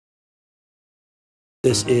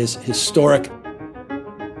This is historic.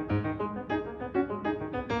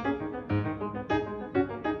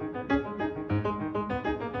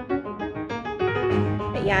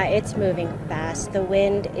 Yeah, it's moving fast. The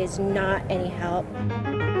wind is not any help.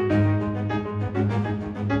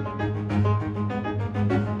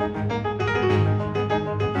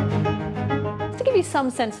 To give you some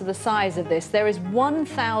sense of the size of this, there is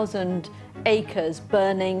 1,000 acres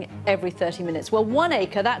burning every 30 minutes. Well, 1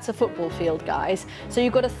 acre, that's a football field, guys. So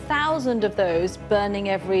you've got 1,000 of those burning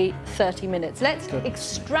every 30 minutes. Let's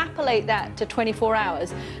extrapolate that to 24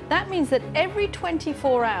 hours. That means that every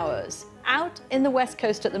 24 hours, out in the West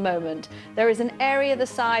Coast at the moment, there is an area the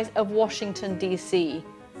size of Washington, D.C.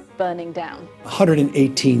 burning down.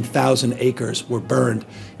 118,000 acres were burned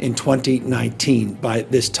in 2019 by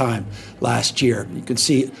this time last year. You can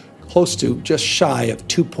see close to just shy of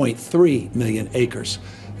 2.3 million acres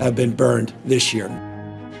have been burned this year.